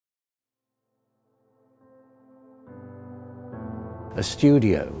A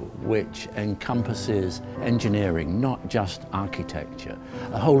studio which encompasses engineering, not just architecture,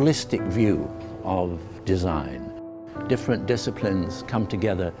 a holistic view of design. Different disciplines come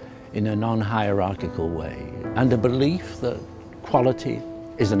together in a non-hierarchical way, and a belief that quality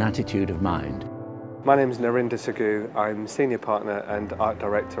is an attitude of mind. My name is Narinder Sagoo. I'm Senior Partner and Art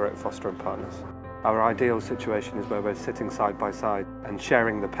Director at Foster & Partners. Our ideal situation is where we're sitting side by side and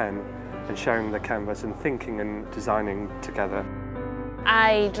sharing the pen and sharing the canvas and thinking and designing together.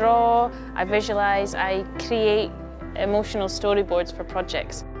 I draw, I visualise, I create emotional storyboards for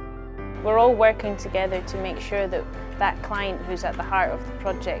projects. We're all working together to make sure that that client who's at the heart of the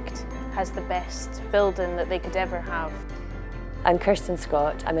project has the best building that they could ever have. I'm Kirsten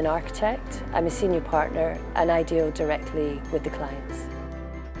Scott, I'm an architect, I'm a senior partner and I deal directly with the clients.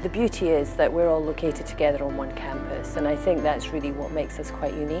 The beauty is that we're all located together on one campus, and I think that's really what makes us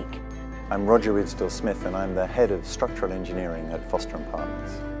quite unique. I'm Roger Ridsdale-Smith and I'm the Head of Structural Engineering at Foster &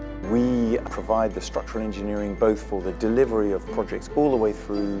 Partners. We provide the structural engineering both for the delivery of projects all the way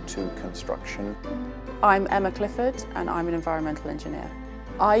through to construction. I'm Emma Clifford and I'm an environmental engineer.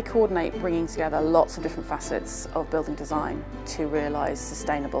 I coordinate bringing together lots of different facets of building design to realise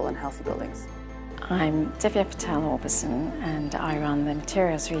sustainable and healthy buildings. I'm Divya Patel-Orbison and I run the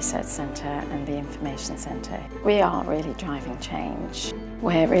Materials Research Centre and the Information Centre. We are really driving change.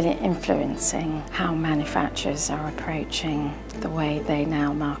 We're really influencing how manufacturers are approaching the way they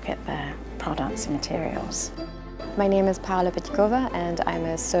now market their products and materials. My name is Paola Petkova and I'm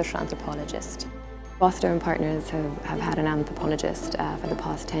a social anthropologist. Foster & Partners have had an anthropologist for the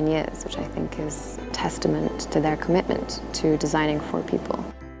past 10 years, which I think is testament to their commitment to designing for people.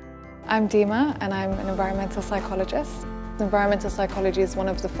 I'm Dima and I'm an environmental psychologist. Environmental psychology is one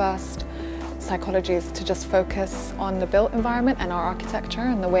of the first psychologies to just focus on the built environment and our architecture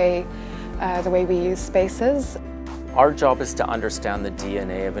and the way we use spaces. Our job is to understand the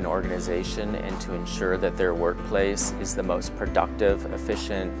DNA of an organization and to ensure that their workplace is the most productive,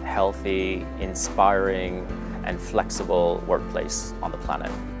 efficient, healthy, inspiring, and flexible workplace on the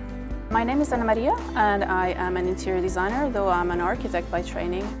planet. My name is Ana Maria and I am an interior designer, though I'm an architect by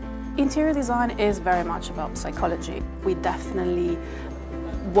training. Interior design is very much about psychology. We definitely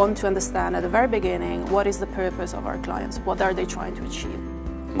want to understand at the very beginning what is the purpose of our clients, what are they trying to achieve.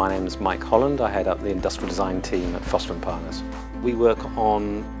 My name is Mike Holland, I head up the industrial design team at Foster & Partners. We work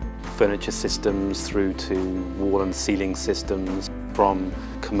on furniture systems through to wall and ceiling systems, from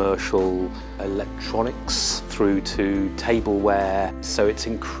commercial electronics through to tableware, so it's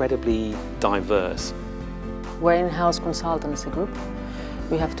incredibly diverse. We're in-house consultancy group.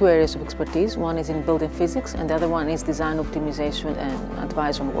 We have two areas of expertise. One is in building physics and the other one is design optimization and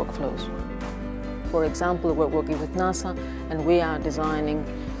advice on workflows. For example, we're working with NASA and we are designing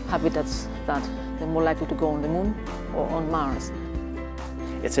habitats that they're more likely to go on the moon or on Mars.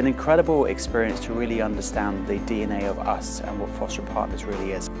 It's an incredible experience to really understand the DNA of us and what Foster & Partners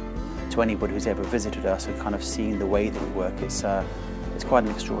really is. To anybody who's ever visited us and kind of seen the way that we work, it's quite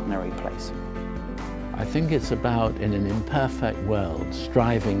an extraordinary place. I think it's about, in an imperfect world,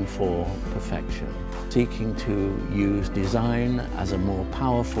 striving for perfection, seeking to use design as a more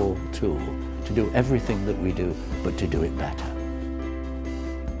powerful tool to do everything that we do, but to do it better.